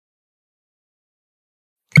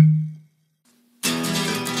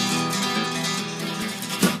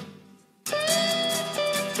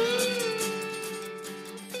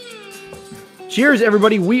Cheers,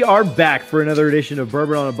 everybody. We are back for another edition of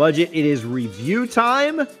Bourbon on a Budget. It is review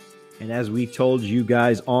time. And as we told you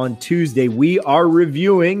guys on Tuesday, we are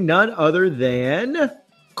reviewing none other than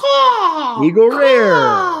Eagle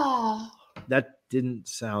Rare. That didn't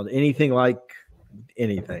sound anything like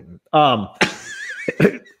anything.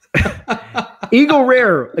 Eagle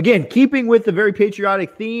Rare, again, keeping with the very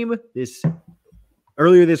patriotic theme.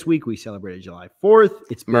 Earlier this week, we celebrated July 4th.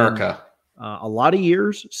 It's been America. A lot of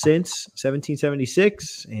years since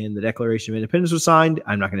 1776 and the Declaration of Independence was signed.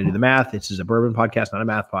 I'm not going to do the math. This is a bourbon podcast, not a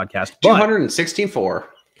math podcast. 216.4.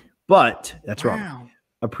 But that's wrong.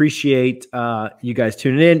 Appreciate you guys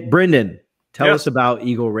tuning in. Brendan, tell us about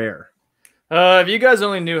Eagle Rare. If you guys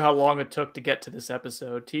only knew how long it took to get to this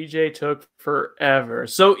episode, TJ took forever.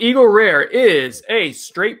 So Eagle Rare is a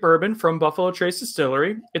straight bourbon from Buffalo Trace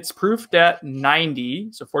Distillery. It's proofed at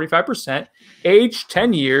 90, so 45%, aged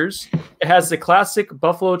 10 years. It has the classic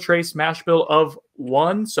Buffalo Trace mash bill of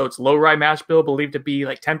 1, so it's low rye mash bill, believed to be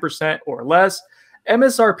like 10% or less.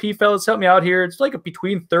 MSRP, fellas, help me out here. It's like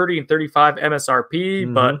between 30 and 35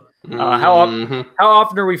 MSRP, but how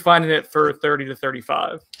often are we finding it for 30 to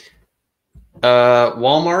 35?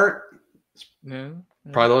 Walmart. No.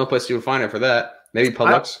 Probably the only place you would find it for that. Maybe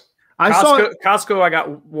Publix. Costco. I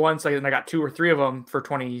got once, and I got 2 or 3 of them for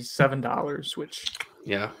 $27. Which,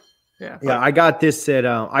 yeah. I got this at.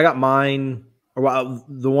 I got mine. Well,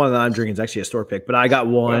 the one that I'm drinking is actually a store pick, but I got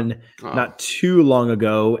one not too long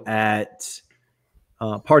ago at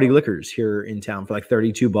Party Liquors here in town for like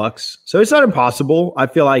 $32. So it's not impossible. I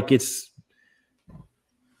feel like it's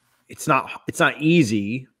not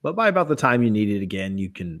easy, but by about the time you need it again, you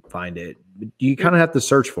can find it. You kind of have to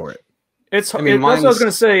search for it. That's what I was going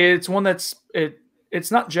to say. It's one it's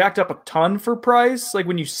not jacked up a ton for price. Like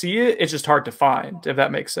when you see it, it's just hard to find, if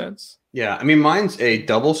that makes sense. Yeah. I mean, mine's a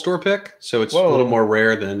double store pick, so it's a little more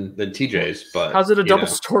rare than TJ's, but how's it a double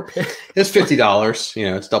store pick? It's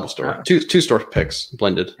 $50. It's double store. Two store picks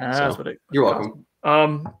blended. That's what you're welcome.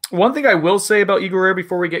 One thing I will say about Eagle Rare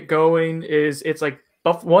before we get going is it's like,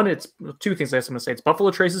 it's 2 things I guess I'm going to say. It's Buffalo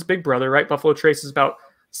Trace's big brother, right? Buffalo Trace is about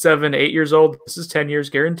 7 to 8 years old. This is 10 years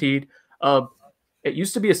guaranteed. It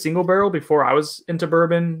used to be a single barrel before I was into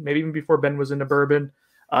bourbon, maybe even before Ben was into bourbon.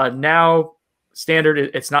 Now, standard,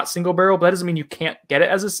 it's not single barrel, but that doesn't mean you can't get it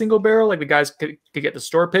as a single barrel. Like the guys could get the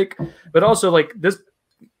store pick. But also, like this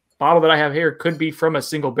bottle that I have here could be from a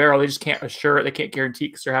single barrel. They just can't assure it. They can't guarantee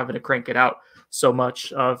because they're having to crank it out so much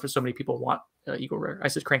for so many people want Eagle Rare. I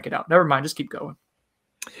said crank it out. Never mind. Just keep going.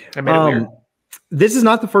 I made it weird. This is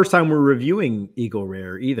not the first time we're reviewing Eagle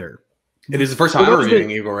Rare either. It is the first time we're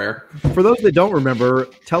reviewing Eagle Rare. For those that don't remember,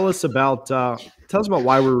 tell us about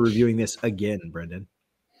why we're reviewing this again, Brendan.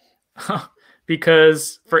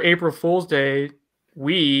 Because for April Fool's Day,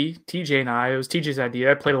 TJ and I, it was TJ's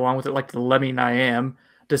idea. I played along with it like the lemming I am.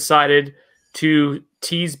 Decided to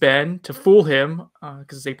tease Ben to fool him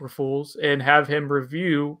because it's April Fool's and have him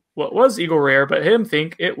review what was Eagle Rare, but him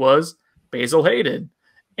think it was Basil Hayden.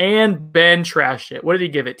 And Ben trashed it. What did he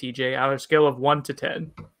give it, TJ, on a scale of 1 to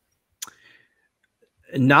 10?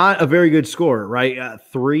 Not a very good score, right?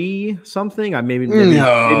 3 something. Maybe. It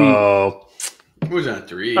was on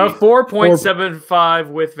 3. 4.75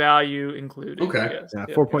 with value included. Okay. Yes. Yeah,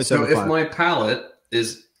 4.75. So if my palate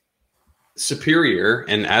is superior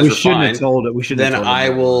and as refined, then I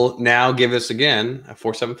will now give this again a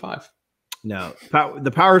 4.75. No,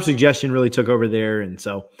 the power suggestion really took over there, and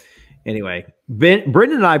so. Anyway,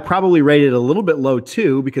 Brendan and I probably rated a little bit low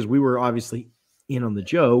too because we were obviously in on the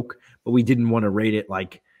joke, but we didn't want to rate it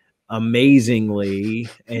like amazingly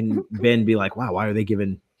and Ben be like, wow, why are they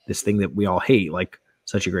giving this thing that we all hate like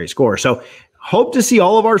such a great score? So hope to see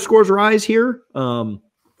all of our scores rise here.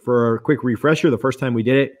 For a quick refresher, the first time we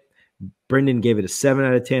did it, Brendan gave it a 7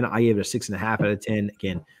 out of 10. I gave it a 6.5 out of 10.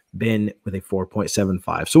 Again, Ben with a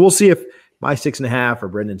 4.75. So we'll see if my 6.5 or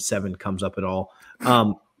Brendan's 7 comes up at all.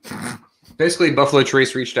 Basically, Buffalo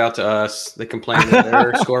Trace reached out to us. They complained that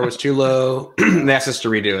their score was too low. They asked us to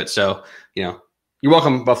redo it. So, you're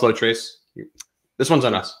welcome, Buffalo Trace. This one's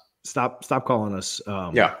on us. Stop calling us.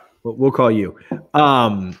 Yeah. We'll call you.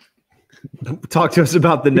 Talk to us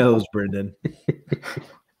about the nose, Brendan. You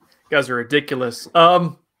guys are ridiculous.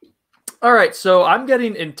 All right, so I'm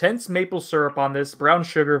getting intense maple syrup on this, brown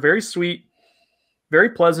sugar, very sweet, very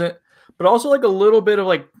pleasant, but also like a little bit of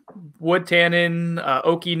like wood tannin,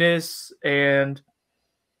 oakiness, and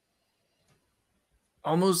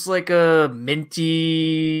almost like a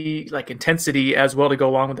minty like intensity as well to go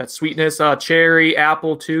along with that sweetness. Cherry,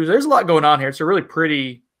 apple too. There's a lot going on here. It's a really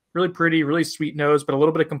pretty, really sweet nose, but a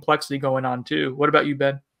little bit of complexity going on too. What about you,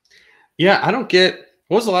 Ben? Yeah, I don't get.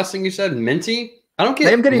 What was the last thing you said? Minty? I don't get.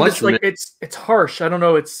 I am getting much this like it's harsh. I don't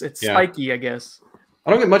know. It's spiky, I guess.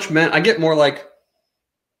 I don't get much mint. I get more like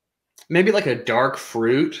maybe like a dark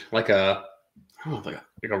fruit, like a I don't know,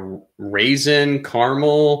 like a raisin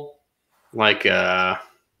caramel, like yeah.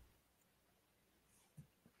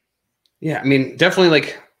 I mean, definitely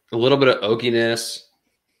like a little bit of oakiness,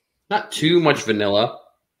 not too much vanilla,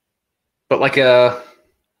 but like a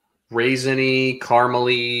raisiny,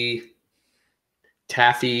 caramely,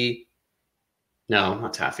 taffy. No,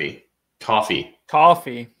 not taffy. Toffee.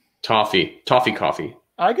 Toffee Coffee.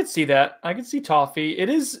 I could see that. I could see toffee.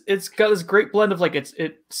 It's got this great blend of like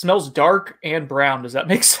it smells dark and brown. Does that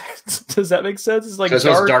make sense? Does that make sense? It's like so it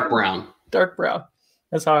smells dark brown. Dark brown.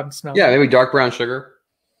 That's how I'm smelling. Yeah, maybe dark brown sugar.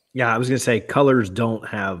 Yeah, I was gonna say colors don't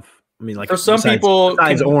have. I mean, like for some people,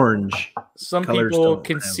 besides orange, some people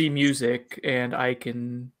can see music, and I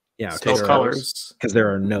can smell colors because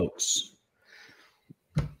there are notes.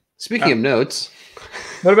 Speaking of notes,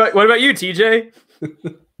 what about you, TJ?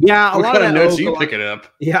 Yeah, a lot of notes you picking up.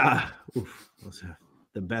 Yeah,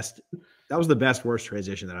 the best. That was the best worst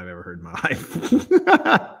transition that I've ever heard in my life.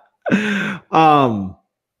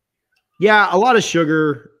 Yeah, a lot of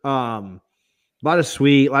sugar, a lot of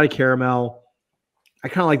sweet, a lot of caramel. I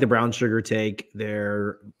kind of like the brown sugar take.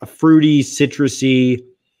 They're a fruity, citrusy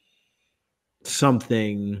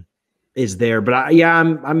something is there, but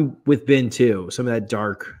I'm with Ben too. Some of that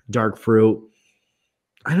dark fruit.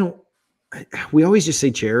 We always just say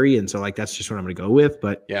cherry, and so like that's just what I'm going to go with.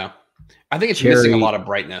 But yeah, I think it's missing a lot of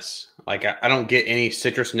brightness. Like I don't get any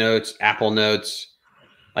citrus notes, apple notes.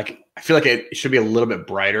 Like I feel like it should be a little bit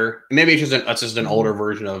brighter. Maybe it's just an older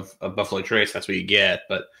version of Buffalo Trace. That's what you get,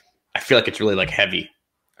 but I feel like it's really like heavy.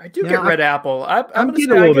 I do get red apple. I'm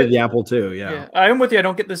getting a little bit of the apple too. Yeah, I am with you. I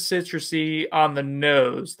don't get the citrusy on the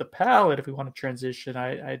nose. The palate, if we want to transition,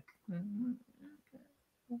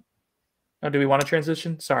 do we want to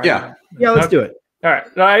transition? Sorry. Yeah, let's do it. All right.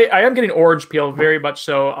 I am getting orange peel very much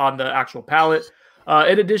so on the actual palate.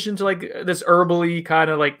 In addition to like this herbally kind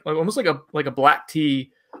of like almost like a black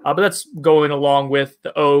tea, but that's going along with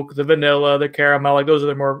the oak, the vanilla, the caramel. Like those are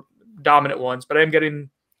the more dominant ones. But I am getting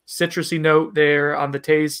citrusy note there on the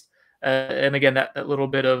taste, and again that little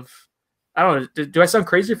bit of I don't know. Do I sound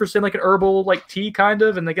crazy for saying like an herbal like tea kind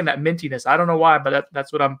of? And again that mintiness. I don't know why, but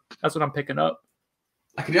that's what I'm picking up.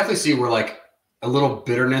 I can definitely see where like a little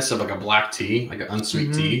bitterness of like a black tea, like an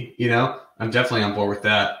unsweet tea, you know, I'm definitely on board with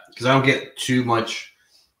that because I don't get too much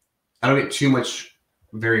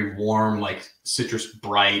very warm, like citrus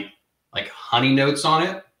bright, like honey notes on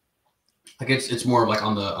it. Like it's more of like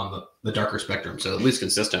on the darker spectrum. So at least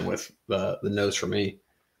consistent with the nose for me.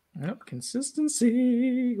 Yep,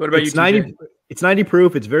 consistency. What about you? 90. It's 90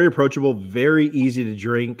 proof. It's very approachable, very easy to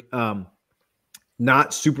drink.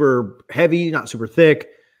 Not super heavy, not super thick.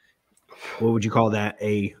 What would you call that?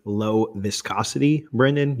 A low viscosity,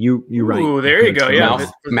 Brendan? You right. Ooh, there you go. Yeah.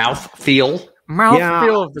 Mouth feel.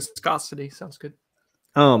 Feel of viscosity. Sounds good.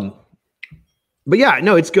 But yeah,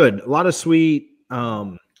 no, it's good. A lot of sweet,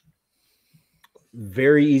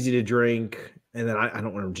 very easy to drink. And then I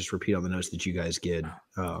don't want to just repeat all the notes that you guys gave,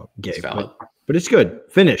 but it's good.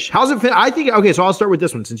 Finish. How's it? I think, okay, so I'll start with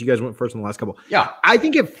this one since you guys went first on the last couple. Yeah. I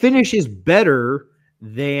think it finishes better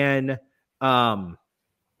than I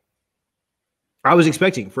was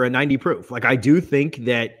expecting for a 90 proof. Like I do think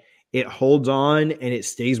that it holds on and it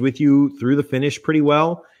stays with you through the finish pretty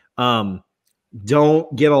well.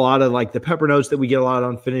 Don't get a lot of like the pepper notes that we get a lot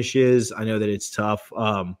on finishes. I know that it's tough.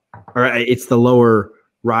 Or it's the lower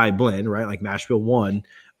rye blend, right? Like mash bill 1.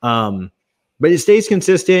 But it stays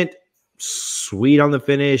consistent, sweet on the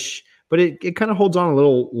finish, but it kind of holds on a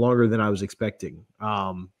little longer than I was expecting.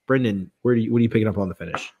 Brendan, what are you picking up on the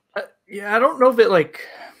finish? Yeah, I don't know if it like.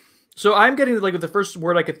 So I'm getting like the first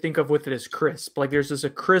word I could think of with it is crisp. Like there's a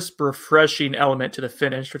crisp, refreshing element to the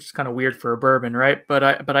finish, which is kind of weird for a bourbon, right? But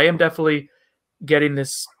I am definitely getting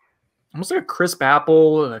this almost like a crisp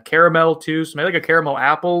apple, a caramel too. So maybe like a caramel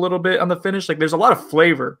apple a little bit on the finish. Like there's a lot of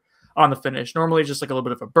flavor on the finish. Normally just like a little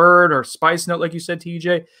bit of a burn or spice note, like you said,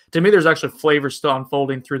 TJ. To me, there's actually flavor still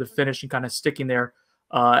unfolding through the finish and kind of sticking there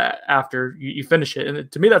after you finish it.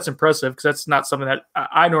 And to me, that's impressive because that's not something that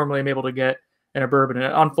I normally am able to get in a bourbon, and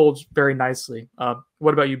it unfolds very nicely.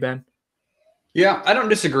 What about you, Ben? Yeah, I don't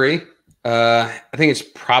disagree. I think it's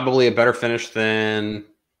probably a better finish than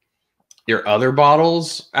your other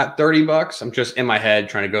bottles at $30. I'm just in my head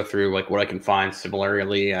trying to go through like what I can find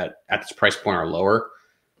similarly at this price point or lower.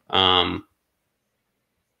 I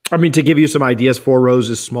mean, to give you some ideas, Four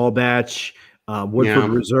Roses small batch,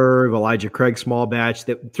 Woodford Reserve, Elijah Craig small batch,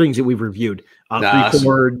 things that we've reviewed.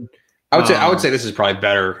 Three-Chord. I would say this is probably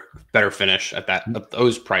better finish at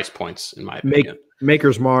those price points in my opinion.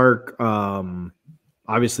 Maker's Mark.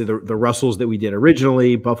 Obviously, the Russells that we did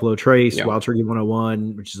originally, Buffalo Trace, Wild Turkey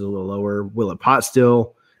 101, which is a little lower, Willet Pot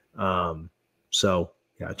Still. So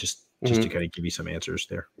yeah, just to kind of give you some answers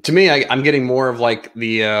there. To me, I'm getting more of like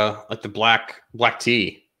the black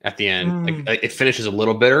tea at the end. Like, it finishes a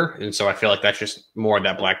little bitter, and so I feel like that's just more of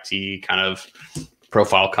that black tea kind of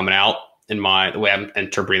profile coming out in the way I'm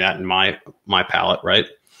interpreting that in my palate, right?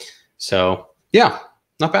 So yeah,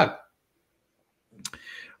 not bad.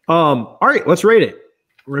 All right, let's rate it.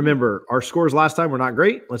 Remember, our scores last time were not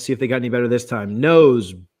great. Let's see if they got any better this time.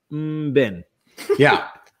 Nose, Ben. Yeah,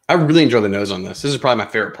 I really enjoy the nose on this. This is probably my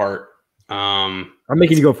favorite part. I'm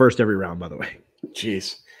making you go first every round, by the way.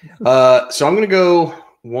 Jeez. So I'm going to go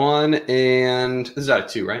 1 and this is out of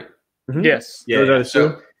 2, right? Yes. Yeah.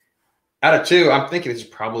 So out of 2, I'm thinking this is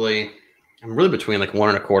probably, I'm really between like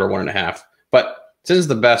 1 1/4, 1 1/2. But since it's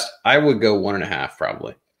the best, I would go 1 1/2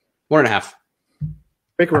 probably. 1 1/2.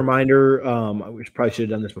 Quick reminder, we probably should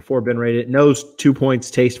have done this before Ben rated it. Nose 2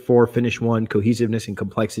 points, taste 4, finish 1, cohesiveness and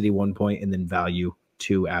complexity 1 point, and then value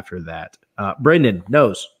 2 after that. Brendan,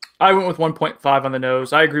 nose. I went with 1.5 on the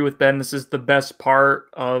nose. I agree with Ben. This is the best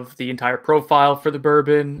part of the entire profile for the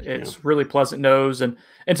bourbon. It's really pleasant nose, and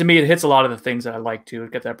to me, it hits a lot of the things that I like to.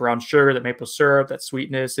 It got that brown sugar, that maple syrup, that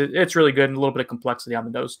sweetness. It's really good, and a little bit of complexity on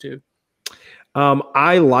the nose too.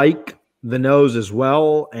 I like the nose as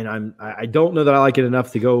well, and I don't know that I like it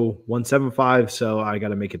enough to go 1.75, so I got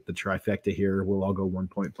to make it the trifecta here. We'll all go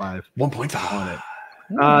 1.5. 1.5 on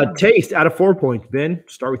it. Taste out of 4 points. Ben,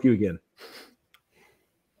 start with you again.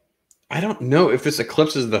 I don't know if this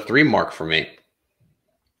eclipses the 3 mark for me,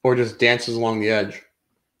 or just dances along the edge.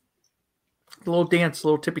 A little dance, a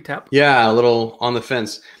little tippy tap. Yeah, a little on the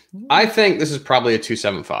fence. I think this is probably a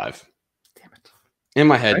 2.75. Damn it! In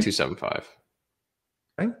my head, 2.75.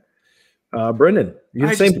 Okay. Brendan,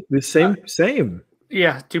 you same.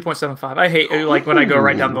 Yeah, 2.75. I hate like when I go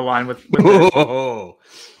right down the line with Come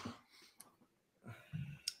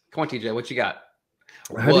on, TJ, what you got?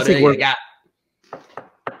 What do you got?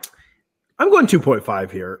 I'm going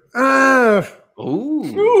 2.5 here.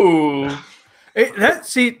 Ooh.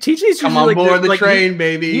 TJ's come on board the train,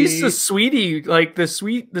 baby. He's the sweetie, like the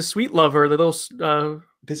sweet lover. The little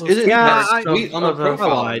this isn't sweet on the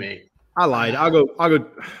profile. I lied. I'll go. I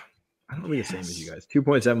don't be the same as you guys.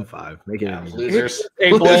 2.75. Make it losers.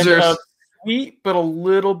 A blend of sweet, but a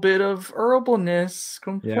little bit of herbalness.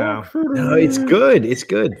 Yeah, no, it's good. It's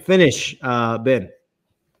good. Finish, Ben.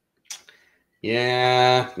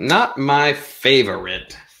 Yeah, not my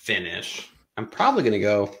favorite finish. I'm probably going to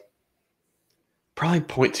go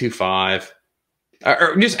 0.25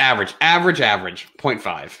 or just average,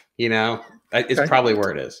 0.5, you know, it's probably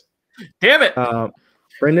where it is. Damn it.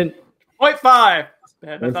 Brendan. 0.5. I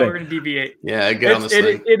thought we were going to deviate. Yeah, get on this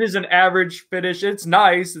thing. It is an average finish. It's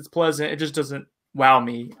nice. It's pleasant. It just doesn't wow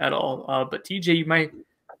me at all. But TJ, you might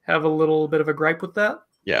have a little bit of a gripe with that.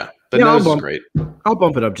 Yeah, the nose is great. I'll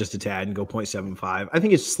bump it up just a tad and go 0.75. I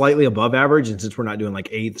think it's slightly above average, and since we're not doing like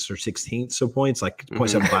 8ths or 16ths of points, like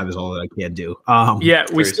 0.75 is all that I can do. Yeah,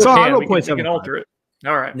 we still can. We can alter it.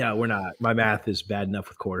 All right. No, we're not. My math is bad enough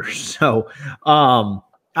with quarters. So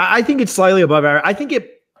I think it's slightly above average. I think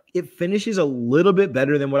it finishes a little bit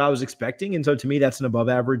better than what I was expecting, and so to me, that's an above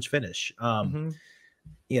average finish.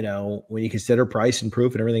 You know, when you consider price and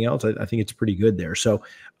proof and everything else, I think it's pretty good there. So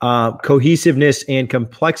cohesiveness and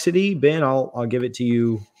complexity, Ben, I'll give it to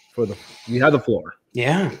you you have the floor.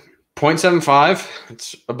 Yeah. 0.75.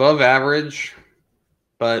 It's above average,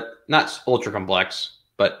 but not ultra complex,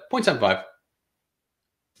 but 0.75.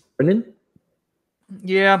 Brendan?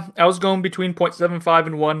 Yeah, I was going between 0.75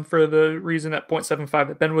 and 1 for the reason that 0.75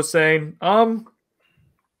 that Ben was saying. I'm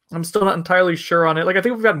still not entirely sure on it. Like, I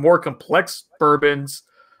think we've got more complex bourbons.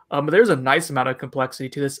 But there's a nice amount of complexity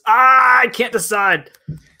to this. I can't decide.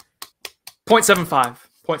 0.75.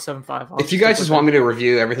 0.75. If you guys just want me to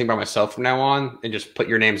review everything by myself from now on and just put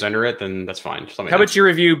your names under it, then that's fine. Just let me know. How about you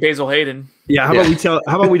review Basil Hayden? Yeah.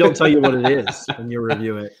 How about we don't tell you what it is when you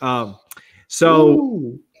review it?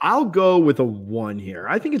 So I'll go with a 1 here.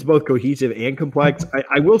 I think it's both cohesive and complex.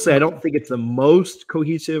 I will say I don't think it's the most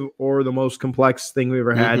cohesive or the most complex thing we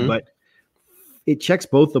ever had, but it checks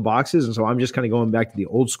both the boxes, and so I'm just kind of going back to the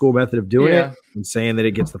old school method of doing it and saying that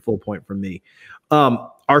it gets the full point from me.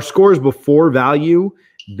 Our scores before value,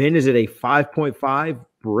 Ben is at a 5.5,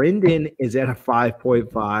 Brendan is at a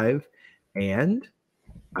 5.5, and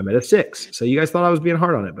I'm at a 6. So you guys thought I was being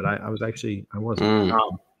hard on it, but I wasn't.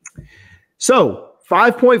 So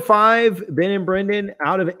 5.5, Ben and Brendan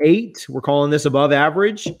out of 8. We're calling this above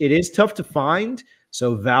average. It is tough to find.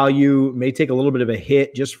 So value may take a little bit of a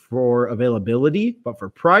hit just for availability, but for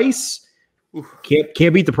price,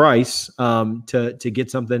 Can't beat the price to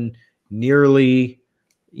get something nearly,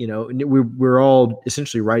 we're all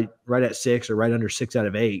essentially right at 6 or right under 6 out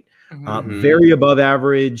of 8. Very above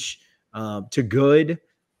average to good.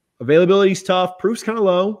 Availability's tough. Proof's kind of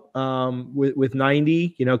low with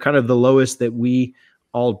 90, kind of the lowest that we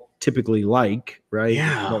all typically like, right?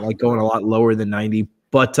 Yeah. Don't like going a lot lower than 90.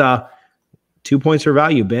 But 2 points for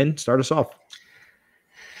value. Ben, start us off.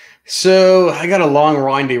 So I got a long,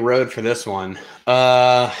 windy road for this one.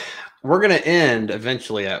 We're going to end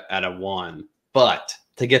eventually at a 1, but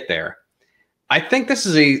to get there, I think this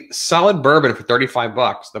is a solid bourbon for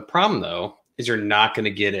 $35. The problem, though, is you're not going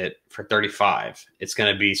to get it for $35. It's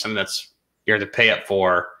going to be something that's you have to pay up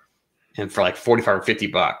for, and for like $45 or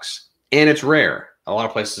 $50, and it's rare. A lot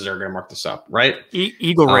of places are going to mark this up, right?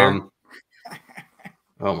 Eagle Rare.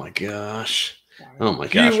 Oh my gosh! Oh my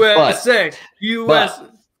gosh! USA.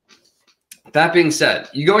 That being said,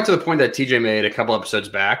 you go back to the point that TJ made a couple episodes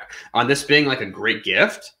back on this being like a great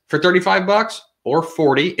gift for $35 or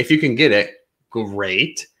 $40. If you can get it,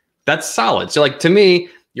 great. That's solid. So like to me,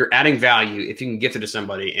 you're adding value if you can gift it to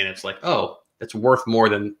somebody and it's like, oh, that's worth more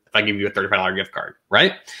than if I give you a $35 gift card,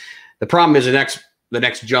 right? The problem is the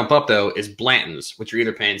next jump up though is Blanton's, which you're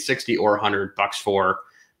either paying $60 or $100 for.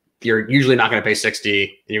 You're usually not going to pay $60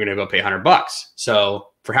 and you're going to go pay $100. So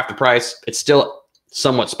for half the price, it's still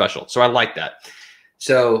somewhat special. So I like that.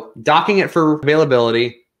 So docking it for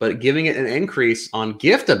availability, but giving it an increase on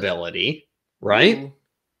giftability, right? I'm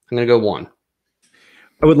going to go 1.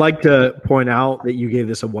 I would like to point out that you gave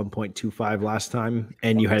this a 1.25 last time,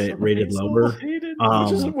 and you had it rated lower,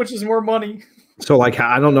 which is more money. So, like,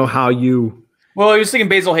 I don't know how you. Well, he was thinking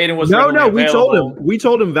Basil Hayden was no. available. We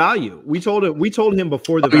told him value. We told him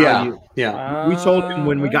before the value. Yeah. We told him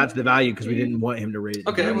when we got to the value because we didn't want him to rate it.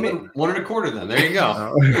 Okay, well, 1.25 then. There you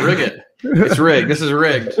go. Rig it. It's rigged. This is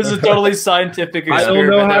rigged. This is a totally scientific experiment. I don't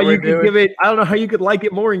know how you could give it. I don't know how you could like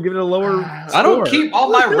it more and give it a lower. I don't keep all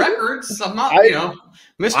my records. I'm not,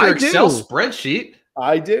 Mr. Excel spreadsheet.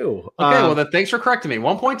 I do. Okay, well then thanks for correcting me.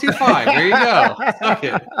 1.25. There you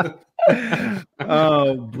go.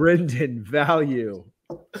 Oh, Brendan, value.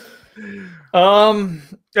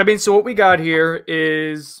 So what we got here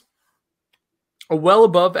is a well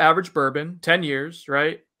above average bourbon, 10 years,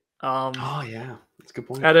 right? Oh yeah, that's a good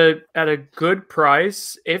point. At a good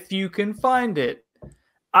price if you can find it.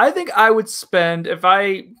 I think I would spend, if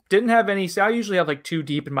I didn't have any, I usually have like 2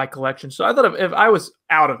 deep in my collection. So I thought if I was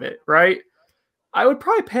out of it, right, I would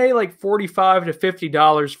probably pay like $45 to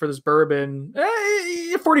 $50 for this bourbon.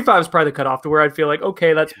 45 is probably the cutoff to where I'd feel like,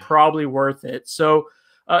 okay, that's probably worth it. So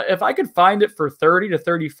if I could find it for 30 to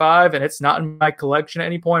 35 and it's not in my collection at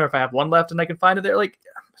any point, or if I have one left and I can find it there, like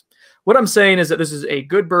what I'm saying is that this is a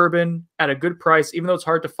good bourbon at a good price, even though it's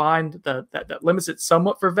hard to find, that limits it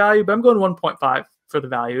somewhat for value, but I'm going 1.5 for the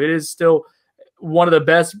value. It is still one of the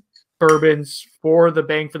best bourbons for the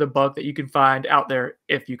bang for the buck that you can find out there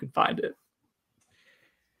if you can find it.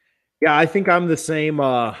 Yeah, I think I'm the same.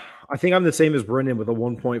 I think I'm the same as Brendan with a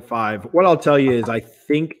 1.5. What I'll tell you is I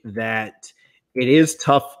think that it is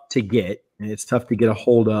tough to get, and it's tough to get a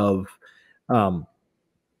hold of.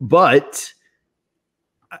 But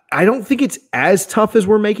I don't think it's as tough as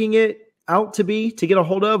we're making it out to be to get a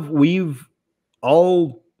hold of. We've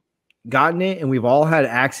all gotten it, and we've all had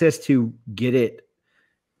access to get it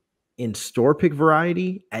in store pick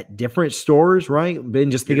variety at different stores, right? Been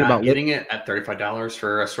just thinking about getting it at $35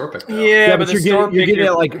 for a store pick. Though. Yeah, but you're getting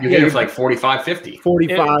it like you're getting it for like 45, 50.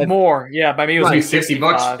 45 more. Yeah, by me it was like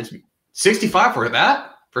 $60. It's 65 for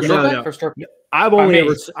that for store pick. For store pick.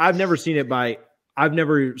 I've never seen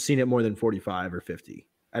it more than 45 or 50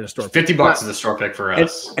 at a store. $50 is a store pick for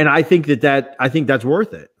us, and I think that's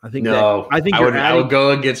worth it. I think I would go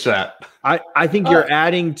against that. I think you're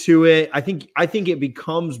adding to it. I think it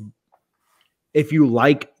becomes, if you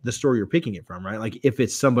like the store you're picking it from, right? Like if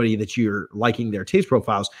it's somebody that you're liking their taste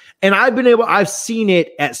profiles. And I've seen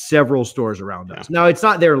it at several stores around us. Now it's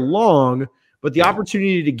not there long, but the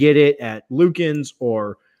opportunity to get it at Lucan's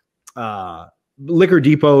or Liquor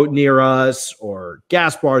Depot near us or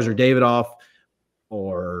gas bars or Davidoff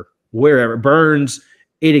or wherever, Burns,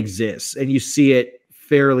 it exists and you see it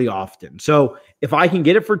fairly often. So if I can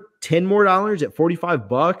get it for $10 more at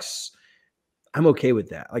 $45, I'm okay with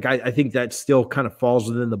that. Like, I think that still kind of falls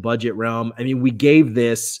within the budget realm. I mean, we gave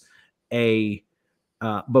this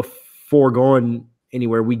before going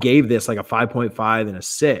anywhere, we gave this like a 5.5 and a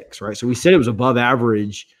 6, right? So we said it was above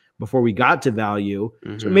average before we got to value.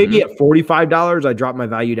 Mm-hmm. So maybe at $45, I dropped my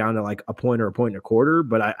value down to like a point or a point and a quarter,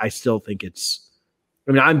 but I still think it's,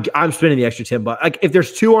 I mean, I'm spending the extra $10. Like if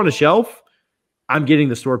there's 2 on a shelf, I'm getting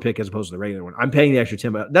the store pick as opposed to the regular one. I'm paying the extra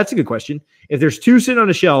 $10. That's a good question. If there's two sitting on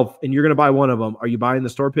a shelf and you're going to buy one of them, are you buying the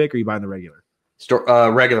store pick or are you buying the regular?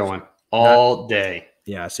 Regular one all day.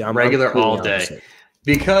 Yeah, see, I'm regular all day. Opposite.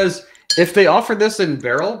 Because if they offer this in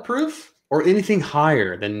barrel proof or anything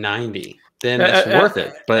higher than 90, then it's worth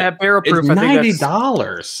it. But at barrel proof, it's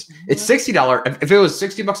 $90. It's $60. If it was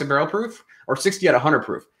 $60 at barrel proof or 60 at 100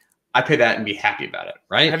 proof, I pay that and be happy about it,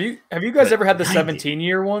 right? Have you guys ever had the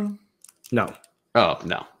 17-year one? No. Oh,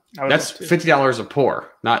 no. That's $50 a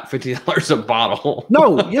pour, not $50 a bottle.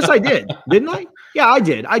 No, yes, I did. Didn't I? Yeah, I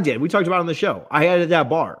did. We talked about it on the show. I had it at that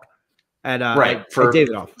bar. At for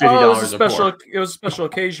Davidoff. $50 it was a special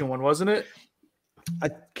occasion one, wasn't it? I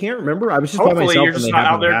can't remember. I was just by myself and they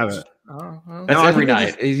happened to have it. That's every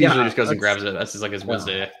night. He usually just goes and grabs it. That's just like his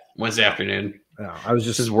Wednesday afternoon. Yeah, I was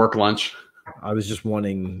just his work lunch. I was just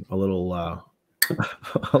wanting a little a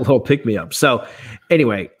little pick me up. So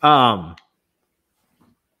anyway,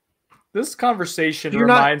 this conversation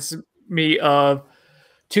reminds me of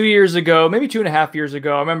 2 years ago, maybe 2.5 years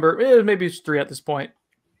ago. I remember maybe it's 3 at this point.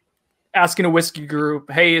 Asking a whiskey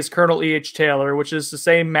group, hey, is Colonel E.H. Taylor, which is the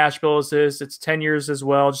same mash bill as this, it's 10 years as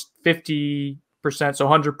well, just 50%, so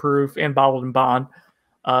 100 proof and bottled in bond.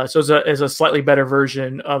 So it's a slightly better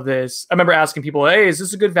version of this. I remember asking people, hey, is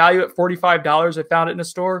this a good value at $45? I found it in a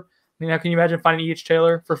store. I mean, how can you imagine finding E.H.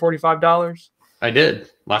 Taylor for $45? I did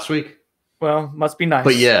last week. Well, must be nice.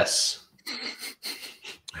 But yes.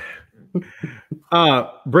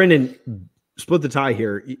 Brendan, split the tie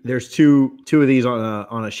here. There's two of these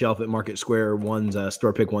on a shelf at Market Square. One's a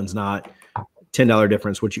store pick, one's not. $10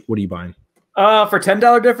 difference. What are you buying? For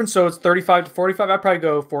 $10 difference, so it's 35 to 45. I'd probably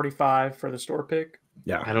go 45 for the store pick.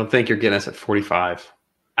 Yeah, I don't think you're getting us at 45.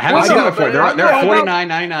 I haven't seen that before. They're at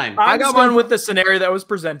 $49.99. I got one with the scenario that was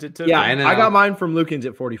presented to me. Yeah, I got mine from Lucan's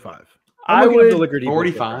at 45. I would the Liquor Depot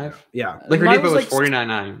 45. Yeah, Liquor Depot was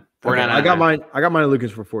 $49.9. I got mine at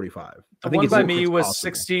Lucan's for 45. I think by me was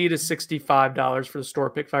possible. $60 to $65 for the store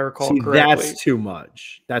pick, if I recall correctly. That's too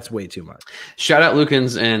much. That's way too much. Shout out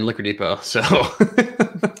Lucan's and Liquor Depot. So,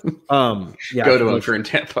 yeah, go to them if you're in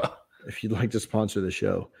Tampa. If you'd like to sponsor the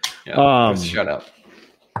show, shut up.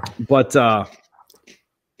 But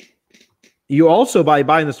you also, by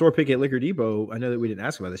buying the store pick at Liquor Depot, I know that we didn't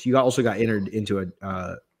ask about this. You also got entered into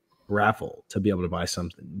a raffle to be able to buy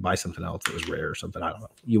something else that was rare or something. I don't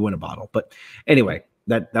know. You win a bottle, but anyway,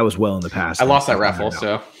 that was well in the past. I lost that raffle,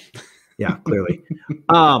 so yeah, clearly.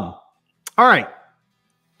 All right,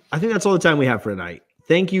 I think that's all the time we have for tonight.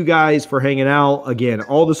 Thank you guys for hanging out. Again,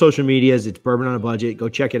 all the social medias. It's Bourbon on a Budget. Go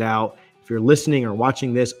check it out. If you're listening or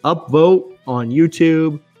watching this, upvote on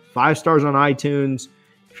YouTube, 5 stars on iTunes.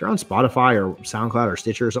 If you're on Spotify or SoundCloud or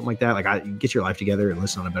Stitcher or something like that, get your life together and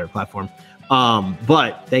listen on a better platform.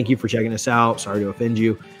 But thank you for checking us out. Sorry to offend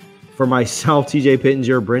you. For myself, TJ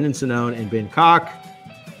Pittenger, Brendan Sinone, and Ben Cock.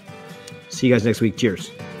 See you guys next week. Cheers.